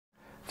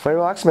Pflager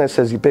Locksmiths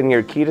has been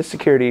your key to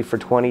security for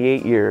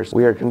 28 years.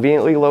 We are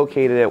conveniently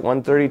located at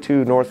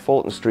 132 North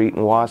Fulton Street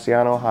in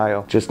Wauseon,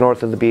 Ohio, just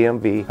north of the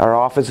BMV. Our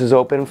office is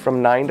open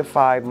from 9 to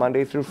 5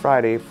 Monday through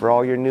Friday for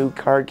all your new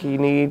car key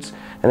needs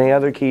and any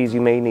other keys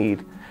you may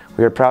need.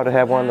 We are proud to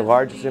have one of the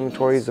largest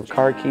inventories of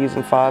car keys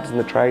and fobs in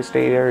the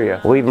tri-state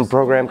area. We'll even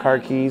program car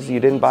keys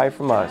you didn't buy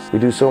from us. We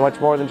do so much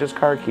more than just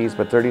car keys,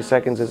 but 30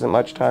 seconds isn't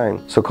much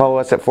time. So call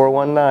us at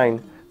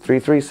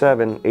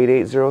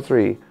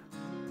 419-337-8803